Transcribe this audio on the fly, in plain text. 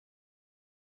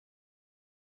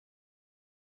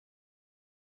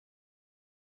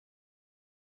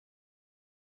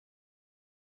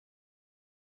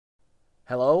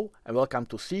Hello and welcome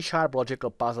to C#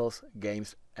 Logical Puzzles,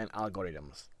 Games and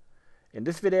Algorithms. In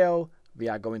this video we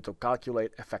are going to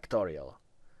calculate a factorial.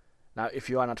 Now if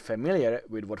you are not familiar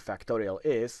with what factorial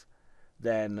is,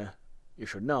 then you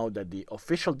should know that the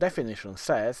official definition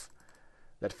says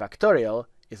that factorial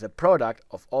is a product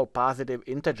of all positive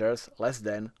integers less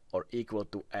than or equal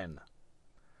to n.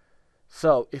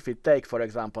 So if we take for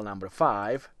example number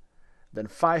 5, then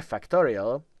 5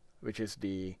 factorial, which is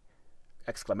the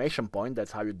exclamation point,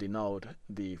 that's how you denote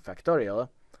the factorial.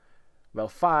 Well,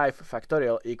 5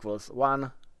 factorial equals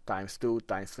 1 times 2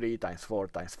 times 3 times 4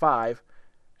 times 5,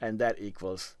 and that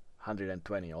equals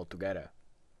 120 altogether.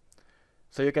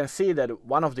 So you can see that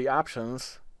one of the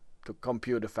options to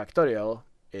compute the factorial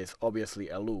is obviously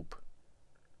a loop.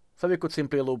 So we could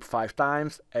simply loop 5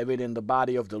 times, and within the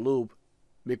body of the loop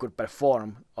we could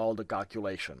perform all the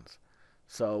calculations.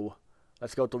 So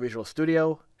let's go to Visual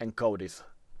Studio and code this.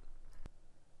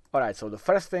 Alright, so the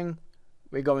first thing,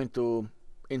 we're going to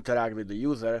interact with the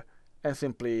user and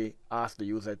simply ask the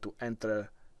user to enter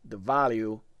the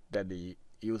value that the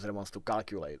user wants to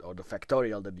calculate, or the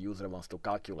factorial that the user wants to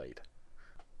calculate.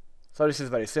 So this is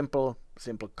very simple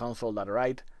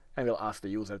console.write, and we'll ask the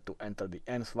user to enter the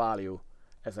nth value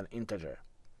as an integer.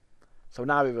 So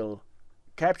now we will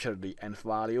capture the nth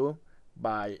value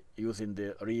by using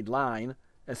the read line,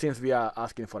 and since we are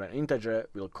asking for an integer,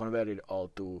 we'll convert it all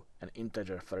to an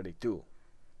integer 32.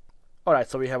 Alright,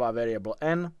 so we have our variable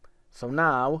n. So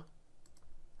now,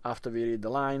 after we read the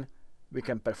line, we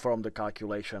can perform the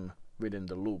calculation within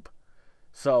the loop.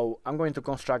 So I'm going to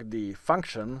construct the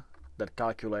function that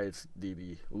calculates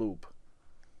the loop.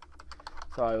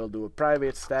 So I will do a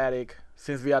private static.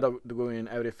 Since we are doing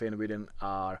everything within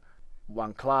our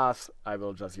one class, I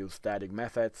will just use static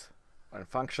methods and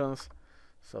functions.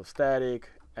 So static,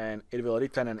 and it will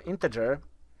return an integer,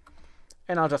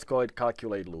 and I'll just call it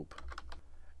calculate loop.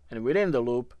 And within the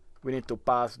loop we need to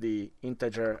pass the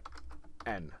integer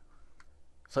n.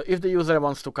 So if the user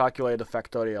wants to calculate the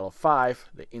factorial of 5,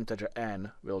 the integer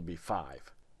n will be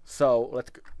 5. So let's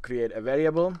create a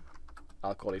variable.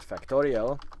 I'll call it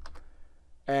factorial,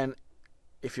 and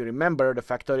if you remember, the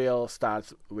factorial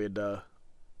starts with the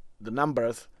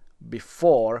numbers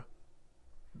before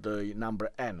the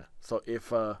number n. So if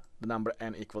the number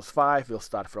n equals 5, we'll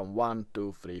start from 1,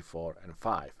 2, 3, 4, and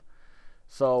 5.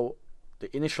 So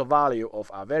the initial value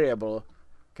of our variable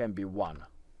can be 1.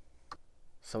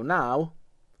 So now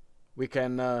we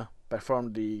can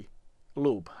perform the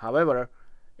loop. However,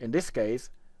 in this case,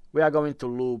 we are going to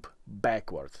loop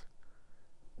backwards.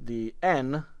 The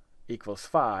n equals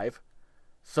 5,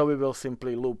 so we will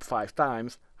simply loop 5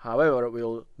 times. However,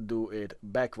 we'll do it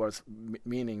backwards,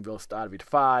 meaning we'll start with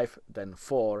 5, then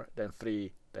 4, then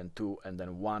 3, then 2, and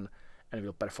then 1, and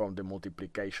we'll perform the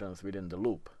multiplications within the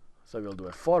loop. So we'll do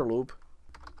a for loop,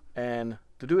 and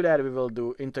to do that we will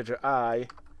do integer I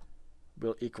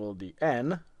will equal the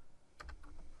n.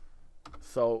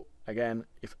 So again,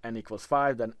 if n equals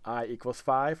 5, then I equals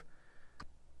 5,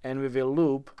 and we will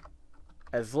loop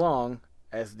as long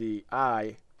as the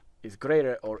I is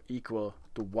greater or equal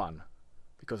to 1.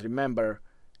 Because remember,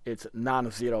 it's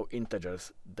non-zero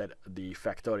integers that the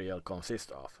factorial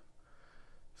consists of.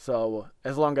 So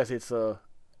as long as it's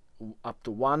up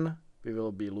to 1, we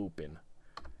will be looping.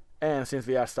 And since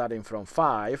we are starting from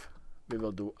 5, we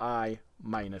will do I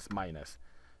minus minus.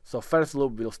 So first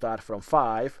loop will start from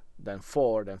 5, then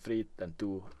 4, then 3, then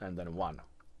 2, and then 1.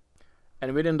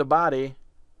 And within the body,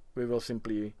 we will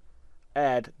simply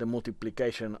add the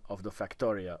multiplication of the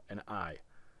factorial and I.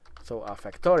 So our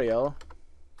factorial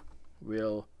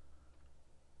will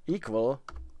equal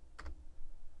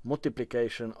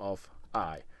multiplication of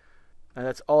I, and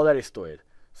that's all there is to it.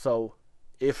 So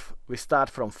if we start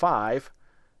from 5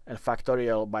 and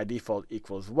factorial by default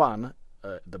equals 1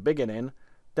 the beginning,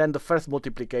 then the first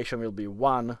multiplication will be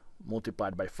 1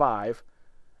 multiplied by 5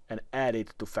 and add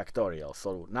it to factorial.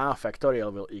 So now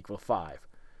factorial will equal 5.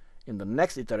 In the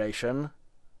next iteration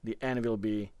the n will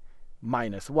be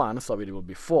minus 1, so it will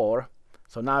be 4.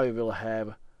 So now we will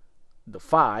have the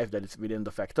 5 that is within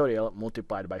the factorial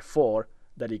multiplied by 4,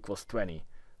 that equals 20.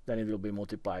 Then it will be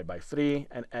multiplied by 3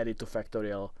 and added to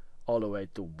factorial all the way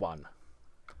to 1.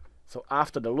 So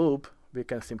after the loop we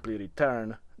can simply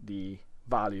return the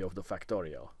value of the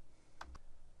factorial.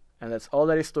 And that's all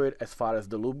there is to it as far as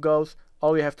the loop goes.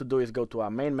 All we have to do is go to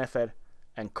our main method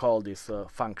and call this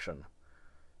function.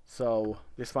 So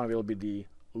this one will be the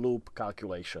loop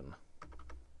calculation.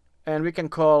 And we can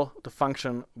call the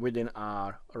function within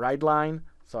our write line.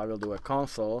 So I will do a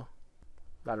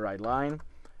console.write line,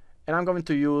 and I'm going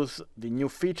to use the new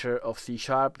feature of C#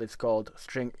 that's called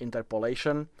string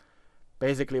interpolation.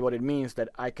 Basically what it means that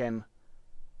I can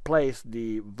place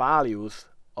the values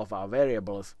of our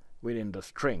variables within the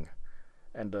string.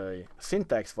 And the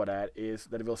syntax for that is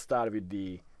that we'll start with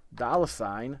the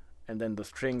 $sign and then the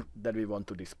string that we want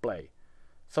to display.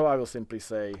 So I will simply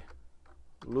say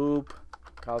loop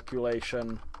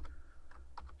calculation,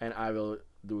 and I will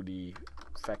do the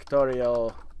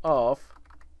factorial of,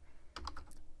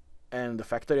 and the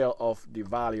factorial of the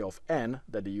value of n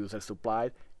that the user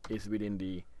supplied is within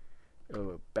the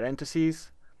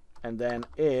parentheses, and then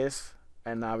is,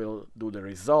 and I will do the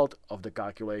result of the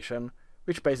calculation,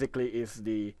 which basically is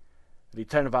the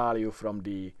return value from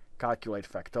the calculate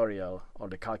factorial, or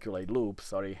the calculate loop,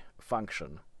 sorry,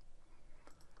 function.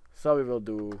 So we will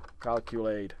do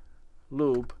calculate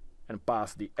loop and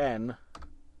pass the n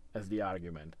as the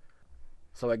argument.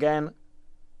 So again,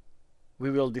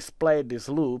 we will display this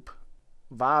loop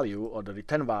value, or the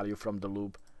return value from the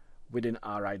loop, within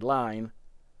our right line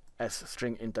as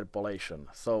string interpolation.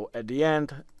 So at the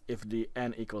end, if the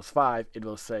n equals 5, it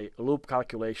will say loop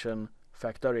calculation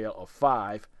factorial of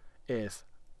 5 is,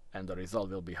 and the result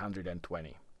will be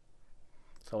 120.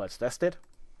 So let's test it.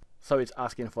 So it's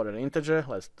asking for an integer.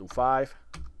 Let's do 5,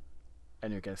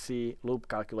 and you can see loop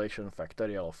calculation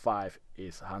factorial of 5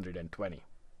 is 120.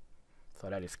 So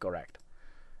that is correct.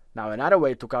 Now another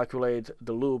way to calculate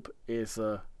the loop is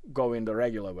going the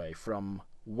regular way from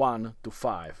 1 to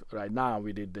 5. Right now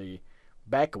we did the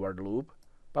backward loop,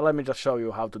 but let me just show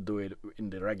you how to do it in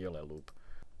the regular loop.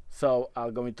 So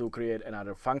I'm going to create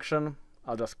another function.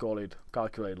 I'll just call it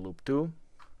calculate loop 2,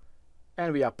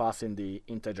 and we are passing the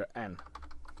integer n.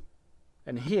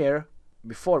 And here,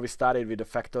 before we started with the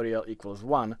factorial equals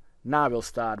 1, now we'll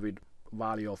start with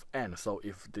value of n. So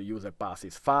if the user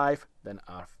passes 5, then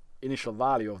our initial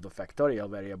value of the factorial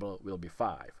variable will be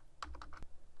 5.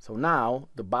 So now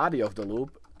the body of the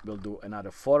loop will do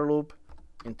another for loop,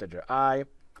 integer I,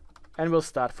 and we'll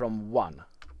start from 1.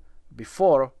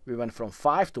 Before we went from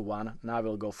 5 to 1, now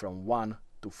we'll go from 1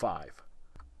 to 5.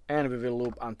 And we will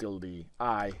loop until the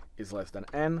I is less than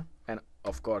n, and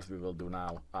of course we will do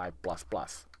now I++.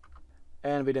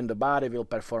 And within the body we'll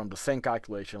perform the same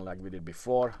calculation like we did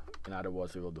before. In other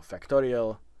words, we will do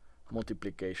factorial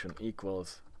multiplication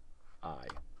equals I.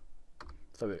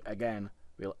 So again,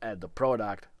 we'll add the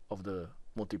product of the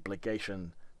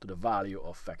multiplication to the value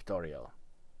of factorial.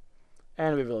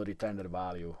 And we will return the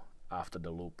value after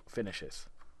the loop finishes.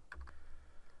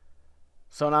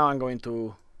 So now I'm going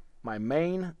to my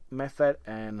main method,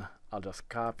 and I'll just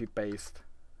copy paste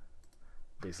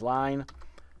this line,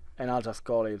 and I'll just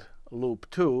call it loop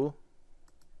 2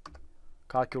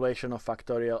 calculation of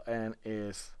factorial n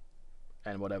is,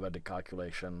 and whatever the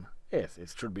calculation is,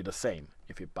 it should be the same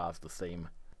if you pass the same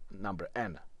number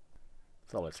n.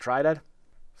 So let's try that.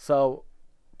 So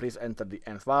please enter the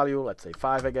nth value, let's say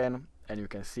 5 again, and you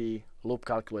can see loop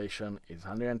calculation is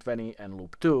 120 and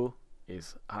loop 2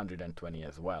 is 120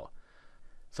 as well.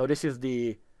 So this is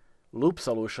the loop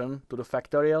solution to the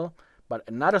factorial, but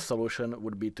another solution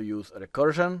would be to use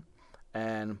recursion,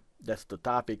 and that's the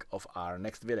topic of our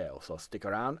next video. So stick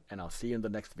around and I'll see you in the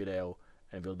next video,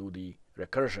 and we'll do the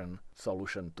recursion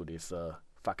solution to this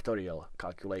factorial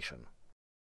calculation.